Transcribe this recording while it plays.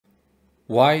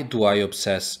Why do I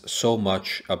obsess so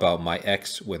much about my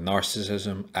ex with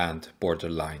narcissism and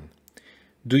borderline?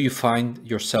 Do you find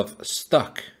yourself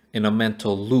stuck in a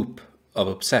mental loop of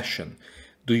obsession?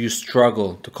 Do you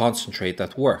struggle to concentrate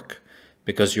at work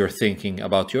because you're thinking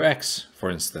about your ex, for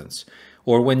instance?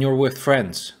 Or when you're with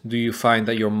friends, do you find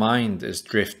that your mind is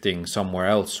drifting somewhere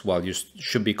else while you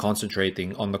should be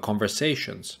concentrating on the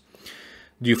conversations?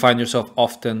 Do you find yourself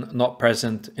often not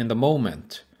present in the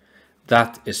moment?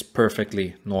 That is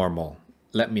perfectly normal.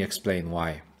 Let me explain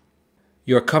why.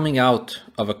 You're coming out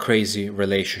of a crazy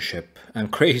relationship,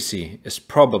 and crazy is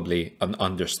probably an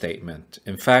understatement.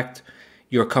 In fact,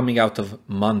 you're coming out of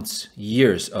months,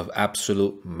 years of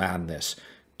absolute madness,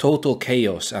 total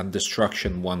chaos and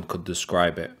destruction, one could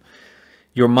describe it.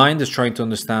 Your mind is trying to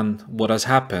understand what has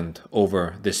happened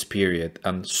over this period,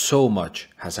 and so much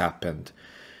has happened.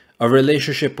 A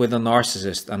relationship with a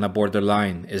narcissist and a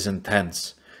borderline is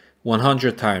intense.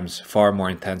 100 times far more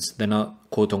intense than a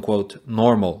quote-unquote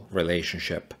normal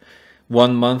relationship.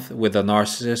 1 month with a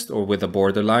narcissist or with a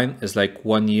borderline is like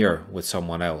 1 year with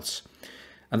someone else.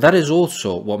 And that is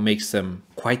also what makes them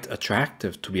quite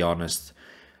attractive, to be honest.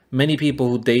 Many people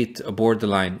who date a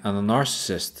borderline and a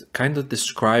narcissist kind of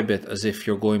describe it as if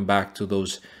you're going back to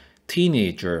those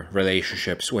teenager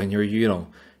relationships when you're,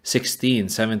 16,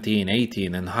 17,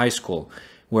 18 in high school,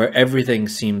 where everything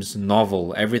seems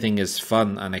novel, everything is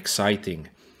fun and exciting.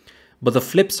 But the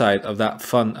flip side of that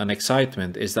fun and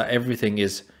excitement is that everything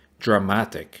is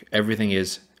dramatic, everything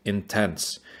is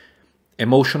intense.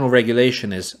 Emotional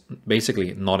regulation is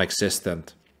basically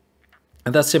non-existent.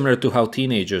 And that's similar to how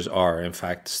teenagers are, in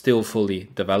fact, still fully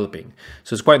developing.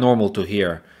 So it's quite normal to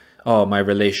hear, oh, my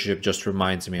relationship just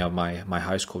reminds me of my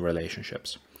high school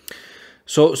relationships.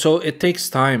 So it takes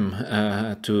time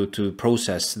to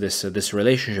process this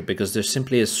relationship, because there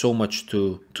simply is so much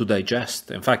to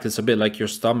digest. In fact, it's a bit like your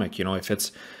stomach. If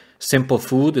it's simple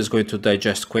food, is going to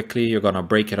digest quickly. You're going to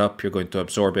break it up. You're going to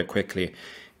absorb it quickly.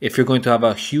 If you're going to have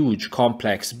a huge,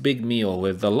 complex, big meal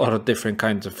with a lot of different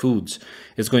kinds of foods,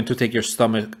 it's going to take your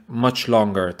stomach much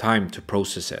longer time to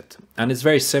process it. And it's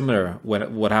very similar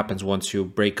what happens once you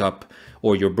break up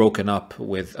or you're broken up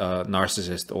with a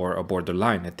narcissist or a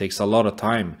borderline. It takes a lot of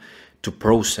time to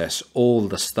process all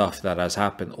the stuff that has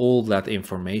happened, all that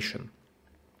information.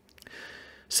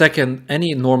 Second,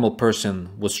 any normal person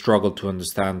would struggle to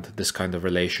understand this kind of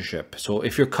relationship. So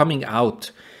if you're coming out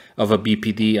of a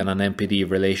BPD and an NPD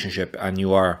relationship and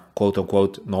you are quote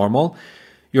unquote normal,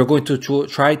 you're going to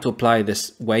try to apply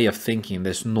this way of thinking,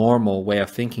 this normal way of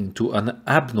thinking, to an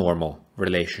abnormal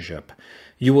relationship.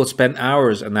 You will spend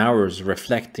hours and hours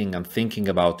reflecting and thinking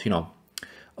about,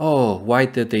 oh, why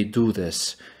did they do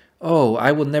this? Oh,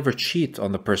 I will never cheat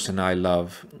on the person I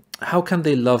love. How can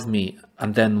they love me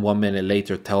and then 1 minute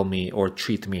later tell me or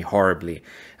treat me horribly,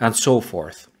 and so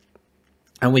forth.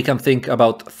 And we can think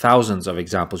about thousands of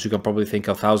examples. You can probably think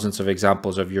of thousands of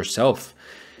examples of yourself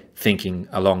thinking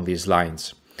along these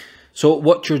lines. So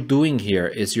what you're doing here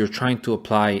is you're trying to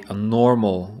apply a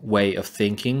normal way of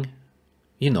thinking,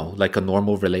 like a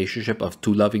normal relationship of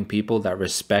two loving people that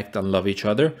respect and love each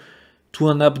other, to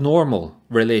an abnormal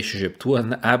relationship, to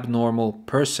an abnormal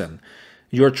person.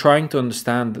 You're trying to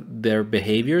understand their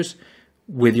behaviors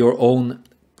with your own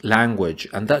language,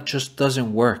 and that just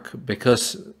doesn't work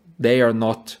because they are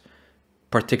not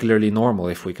particularly normal,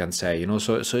 if we can say,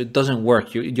 so it doesn't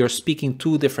work. You're speaking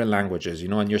two different languages,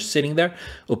 and you're sitting there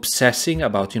obsessing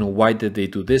about, why did they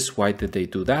do this? Why did they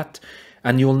do that?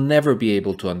 And you'll never be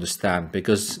able to understand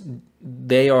because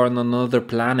they are on another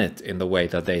planet in the way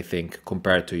that they think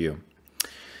compared to you.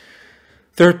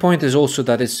 Third point is also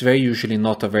that it's very usually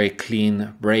not a very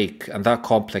clean break, and that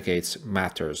complicates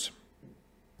matters.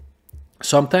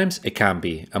 Sometimes it can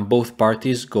be, and both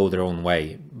parties go their own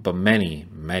way, but many,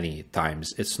 many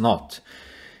times it's not.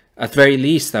 At very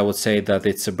least, I would say that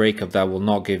it's a breakup that will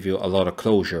not give you a lot of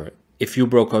closure. If you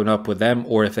broke up with them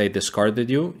or if they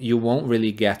discarded you, you won't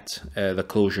really get the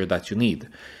closure that you need.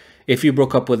 If you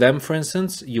broke up with them, for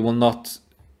instance, you will not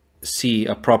see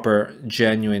a proper,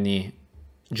 genuine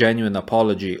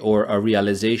apology or a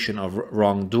realization of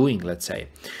wrongdoing, let's say,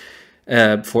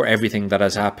 for everything that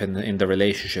has happened in the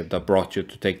relationship that brought you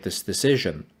to take this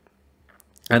decision.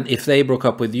 And if they broke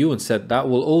up with you instead, that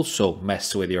will also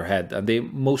mess with your head, and they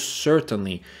most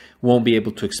certainly won't be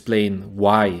able to explain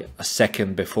why a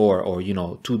second before, or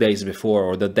 2 days before,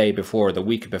 or the day before, or the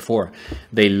week before,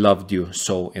 they loved you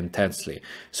so intensely.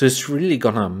 So it's really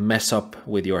gonna mess up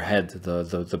with your head,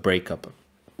 the breakup.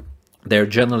 They're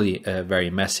generally very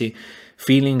messy.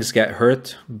 Feelings get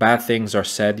hurt, bad things are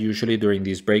said usually during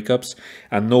these breakups,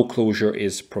 and no closure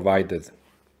is provided.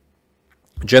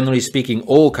 Generally speaking,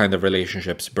 all kind of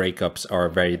relationships breakups are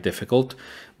very difficult,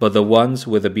 but the ones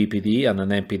with a BPD and an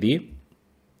NPD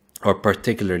are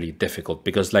particularly difficult,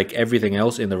 because like everything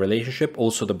else in the relationship,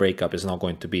 also the breakup is not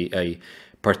going to be a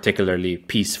particularly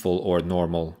peaceful or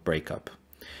normal breakup.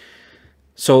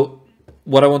 So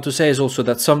what I want to say is also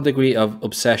that some degree of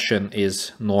obsession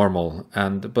is normal,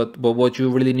 and but what you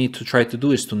really need to try to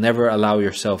do is to never allow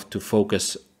yourself to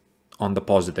focus on the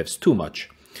positives too much.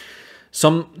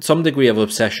 Some degree of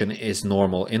obsession is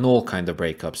normal in all kind of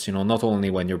breakups, you know, not only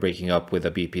when you're breaking up with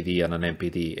a BPD and an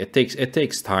NPD. It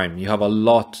takes time. You have a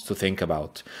lot to think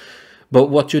about. But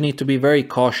what you need to be very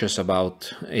cautious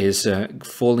about is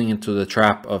falling into the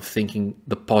trap of thinking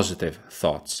the positive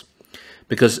thoughts.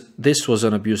 Because this was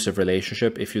an abusive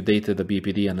relationship. If you dated a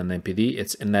BPD and an NPD,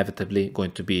 it's inevitably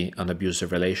going to be an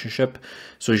abusive relationship.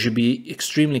 So you should be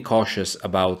extremely cautious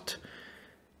about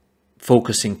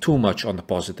focusing too much on the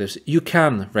positives. You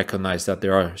can recognize that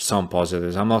there are some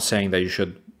positives. I'm not saying that you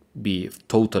should be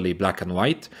totally black and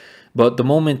white, but the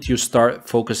moment you start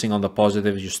focusing on the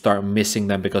positives, you start missing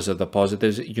them because of the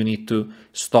positives, you need to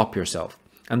stop yourself.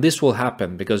 And this will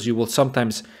happen because you will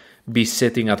sometimes be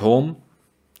sitting at home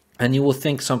and you will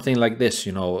think something like this,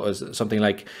 you know, something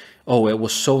like, oh, it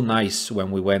was so nice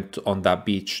when we went on that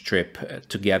beach trip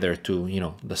together to, you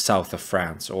know, the south of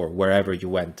France or wherever you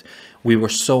went. We were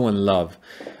so in love.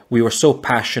 We were so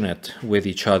passionate with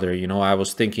each other. You know, I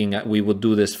was thinking we would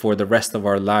do this for the rest of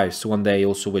our lives, one day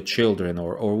also with children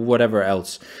or whatever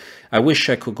else. I wish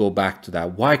I could go back to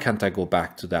that. Why can't I go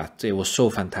back to that? It was so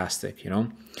fantastic, you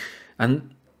know.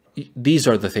 And these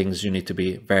are the things you need to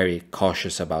be very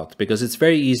cautious about, because it's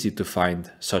very easy to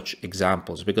find such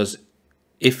examples. Because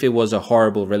if it was a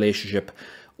horrible relationship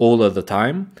all of the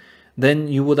time, then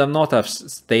you would have not have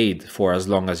stayed for as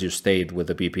long as you stayed with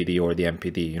the BPD or the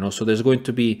NPD, you know. So there's going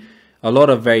to be a lot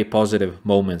of very positive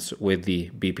moments with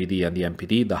the BPD and the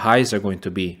NPD. The highs are going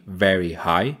to be very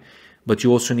high, but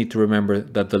you also need to remember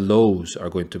that the lows are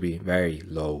going to be very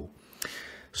low.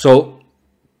 So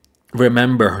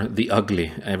remember the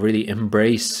ugly and really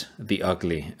embrace the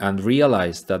ugly and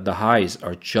realize that the highs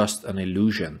are just an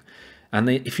illusion. And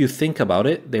if you think about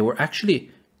it, they were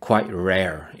actually quite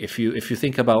rare. If you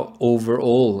think about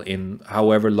overall in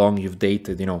however long you've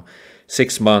dated, you know,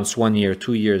 6 months, 1 year,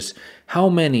 2 years, how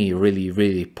many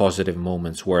really positive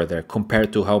moments were there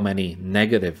compared to how many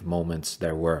negative moments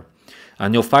there were?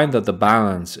 And you'll find that the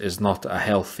balance is not a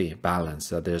healthy balance,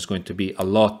 that there's going to be a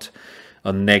lot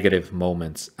of negative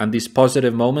moments. And these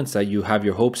positive moments that you have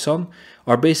your hopes on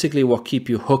are basically what keep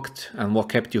you hooked and what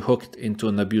kept you hooked into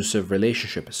an abusive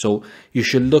relationship. So you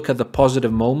should look at the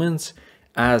positive moments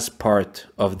as part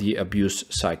of the abuse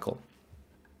cycle.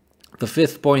 The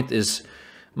fifth point is,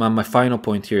 my final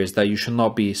point here, is that you should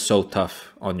not be so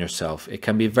tough on yourself. It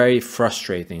can be very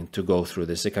frustrating to go through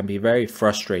this. It can be very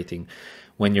frustrating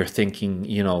when you're thinking,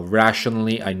 you know,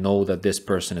 rationally, I know that this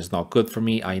person is not good for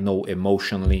me. I know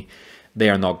emotionally they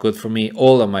are not good for me.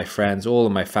 All of my friends, all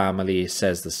of my family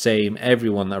says the same.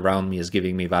 Everyone around me is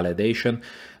giving me validation,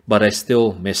 but I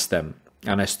still miss them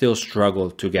and I still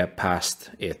struggle to get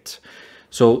past it.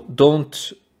 So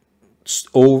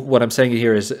what I'm saying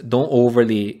here is don't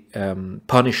overly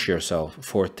punish yourself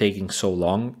for taking so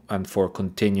long and for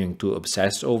continuing to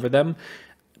obsess over them,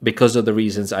 because of the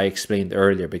reasons I explained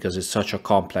earlier, because it's such a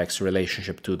complex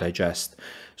relationship to digest.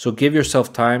 So give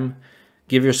yourself time.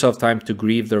 Give yourself time to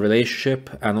grieve the relationship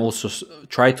and also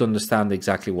try to understand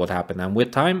exactly what happened. And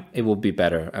with time, it will be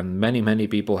better. And many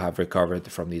people have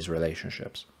recovered from these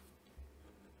relationships.